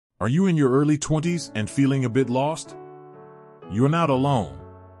Are you in your early 20s and feeling a bit lost? You're not alone.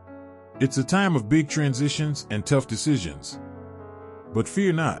 It's a time of big transitions and tough decisions. But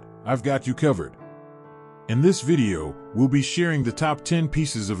fear not, I've got you covered. In this video, we'll be sharing the top 10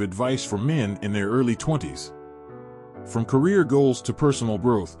 pieces of advice for men in their early 20s. From career goals to personal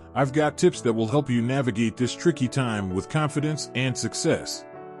growth, I've got tips that will help you navigate this tricky time with confidence and success.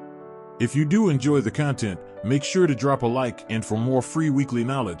 If you do enjoy the content, make sure to drop a like, and for more free weekly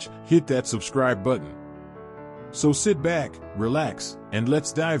knowledge, hit that subscribe button. So sit back, relax, and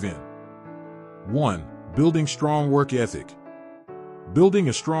let's dive in. 1. Building strong work ethic. Building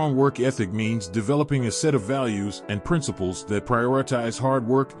a strong work ethic means developing a set of values and principles that prioritize hard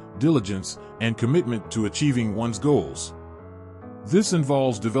work, diligence, and commitment to achieving one's goals. This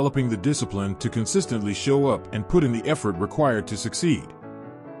involves developing the discipline to consistently show up and put in the effort required to succeed.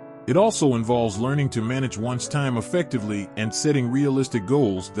 It also involves learning to manage one's time effectively and setting realistic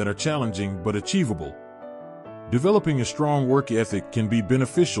goals that are challenging but achievable. Developing a strong work ethic can be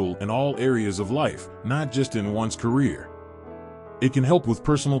beneficial in all areas of life, not just in one's career. It can help with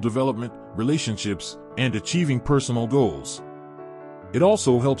personal development, relationships, and achieving personal goals. It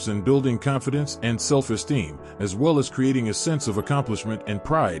also helps in building confidence and self-esteem, as well as creating a sense of accomplishment and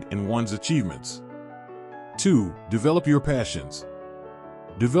pride in one's achievements. 2. Develop your passions.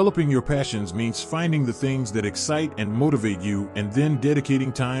 Developing your passions means finding the things that excite and motivate you and then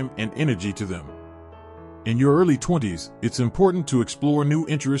dedicating time and energy to them. In your early 20s, it's important to explore new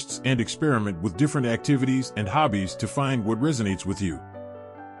interests and experiment with different activities and hobbies to find what resonates with you.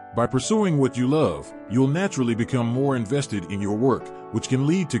 By pursuing what you love, you'll naturally become more invested in your work, which can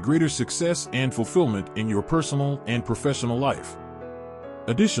lead to greater success and fulfillment in your personal and professional life.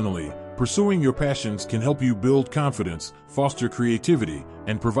 Additionally, pursuing your passions can help you build confidence, foster creativity,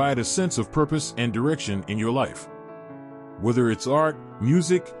 and provide a sense of purpose and direction in your life. Whether it's art,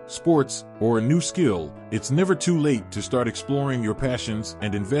 music, sports, or a new skill, it's never too late to start exploring your passions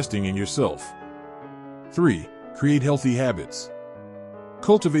and investing in yourself. 3. Create healthy habits.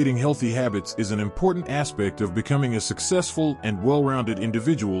 Cultivating healthy habits is an important aspect of becoming a successful and well-rounded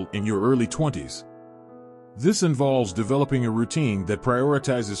individual in your early 20s. This involves developing a routine that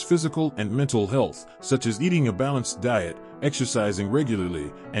prioritizes physical and mental health, such as eating a balanced diet, exercising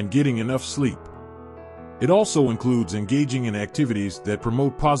regularly, and getting enough sleep. It also includes engaging in activities that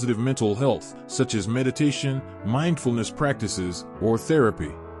promote positive mental health, such as meditation, mindfulness practices, or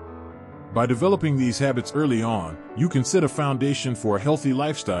therapy. By developing these habits early on, you can set a foundation for a healthy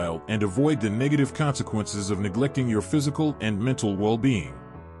lifestyle and avoid the negative consequences of neglecting your physical and mental well-being.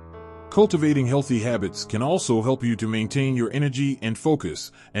 Cultivating healthy habits can also help you to maintain your energy and focus,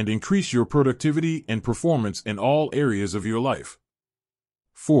 and increase your productivity and performance in all areas of your life.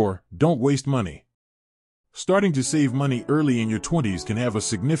 4. Don't waste money. Starting to save money early in your 20s can have a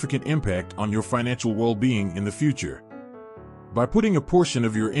significant impact on your financial well-being in the future. By putting a portion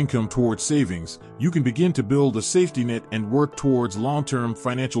of your income towards savings, you can begin to build a safety net and work towards long-term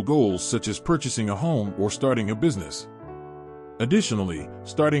financial goals such as purchasing a home or starting a business. Additionally,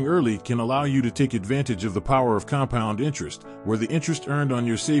 starting early can allow you to take advantage of the power of compound interest, where the interest earned on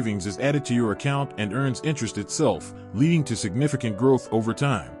your savings is added to your account and earns interest itself, leading to significant growth over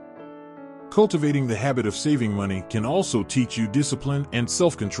time. Cultivating the habit of saving money can also teach you discipline and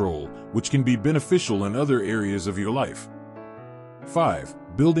self-control, which can be beneficial in other areas of your life.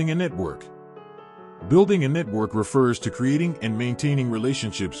 5. Building a network. Building a network refers to creating and maintaining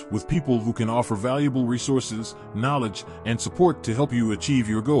relationships with people who can offer valuable resources, knowledge, and support to help you achieve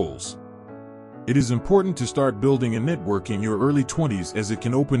your goals. It is important to start building a network in your early 20s, as it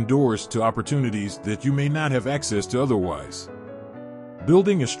can open doors to opportunities that you may not have access to otherwise.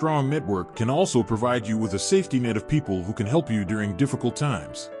 Building a strong network can also provide you with a safety net of people who can help you during difficult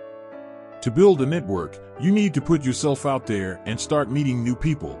times. To build a network, you need to put yourself out there and start meeting new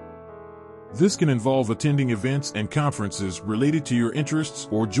people. This can involve attending events and conferences related to your interests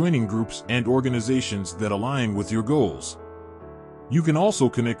or joining groups and organizations that align with your goals. You can also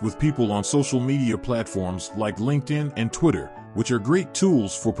connect with people on social media platforms like LinkedIn and Twitter, which are great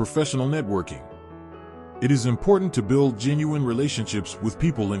tools for professional networking. It is important to build genuine relationships with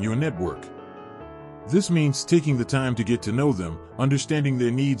people in your network. This means taking the time to get to know them, understanding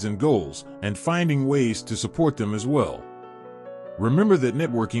their needs and goals, and finding ways to support them as well. Remember that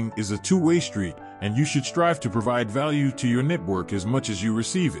networking is a two-way street, and you should strive to provide value to your network as much as you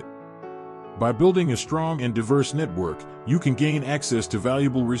receive it. By building a strong and diverse network, you can gain access to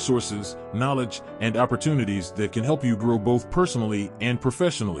valuable resources, knowledge, and opportunities that can help you grow both personally and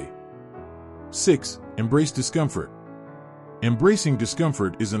professionally. 6. Embrace discomfort. Embracing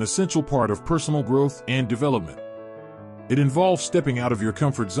discomfort is an essential part of personal growth and development. It involves stepping out of your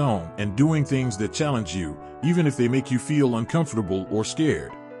comfort zone and doing things that challenge you, even if they make you feel uncomfortable or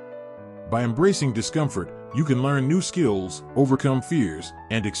scared. By embracing discomfort, you can learn new skills, overcome fears,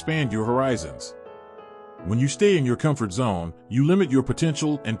 and expand your horizons. When you stay in your comfort zone, you limit your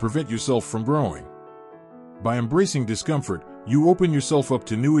potential and prevent yourself from growing. By embracing discomfort, you open yourself up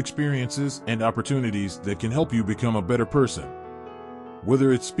to new experiences and opportunities that can help you become a better person.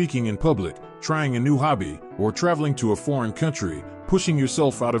 Whether it's speaking in public, trying a new hobby, or traveling to a foreign country, pushing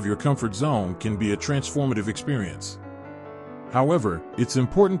yourself out of your comfort zone can be a transformative experience. However, it's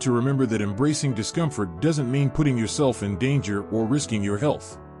important to remember that embracing discomfort doesn't mean putting yourself in danger or risking your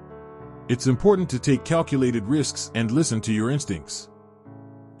health. It's important to take calculated risks and listen to your instincts.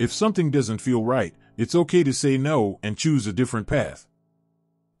 If something doesn't feel right, it's okay to say no and choose a different path.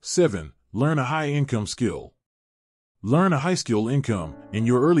 7. Learn a high-income skill. Learn a high-skill income. In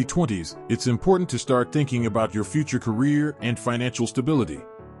your early 20s, it's important to start thinking about your future career and financial stability.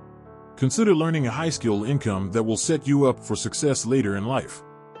 Consider learning a high-skill income that will set you up for success later in life.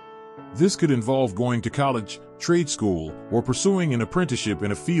 This could involve going to college, trade school, or pursuing an apprenticeship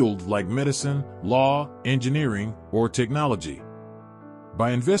in a field like medicine, law, engineering, or technology.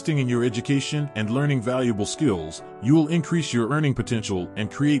 By investing in your education and learning valuable skills, you will increase your earning potential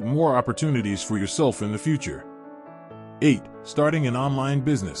and create more opportunities for yourself in the future. 8. Starting an online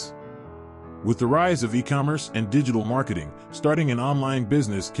business. With the rise of e-commerce and digital marketing, starting an online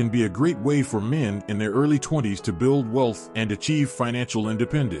business can be a great way for men in their early 20s to build wealth and achieve financial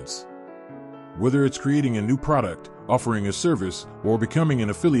independence. Whether it's creating a new product, offering a service, or becoming an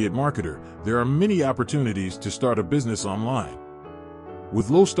affiliate marketer, there are many opportunities to start a business online. With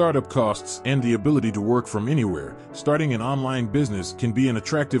low startup costs and the ability to work from anywhere, starting an online business can be an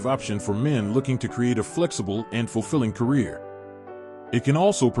attractive option for men looking to create a flexible and fulfilling career. It can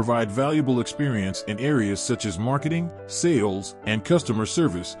also provide valuable experience in areas such as marketing, sales, and customer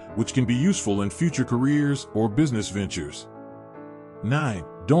service, which can be useful in future careers or business ventures. 9.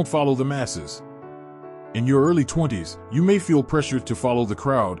 Don't follow the masses. In your early 20s, you may feel pressured to follow the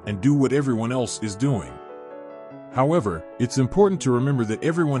crowd and do what everyone else is doing. However, it's important to remember that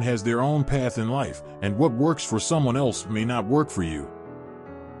everyone has their own path in life, and what works for someone else may not work for you.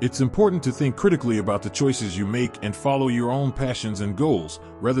 It's important to think critically about the choices you make and follow your own passions and goals,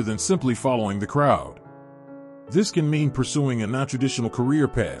 rather than simply following the crowd. This can mean pursuing a non-traditional career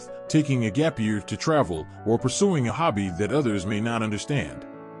path, taking a gap year to travel, or pursuing a hobby that others may not understand.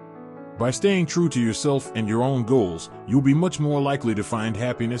 By staying true to yourself and your own goals, you'll be much more likely to find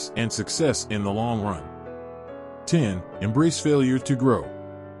happiness and success in the long run. 10. Embrace failure to grow.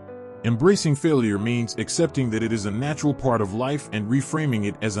 Embracing failure means accepting that it is a natural part of life and reframing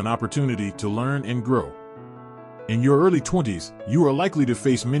it as an opportunity to learn and grow. In your early 20s, you are likely to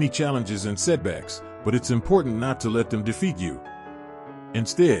face many challenges and setbacks, but it's important not to let them defeat you.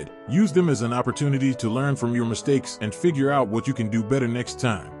 Instead, use them as an opportunity to learn from your mistakes and figure out what you can do better next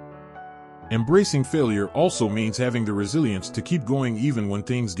time. Embracing failure also means having the resilience to keep going even when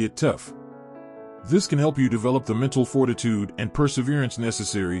things get tough. This can help you develop the mental fortitude and perseverance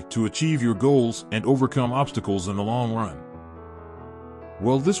necessary to achieve your goals and overcome obstacles in the long run.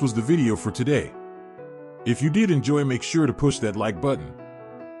 Well, this was the video for today. If you did enjoy, make sure to push that like button.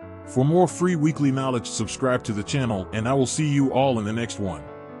 For more free weekly knowledge, subscribe to the channel, and I will see you all in the next one.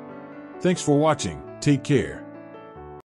 Thanks for watching. Take care.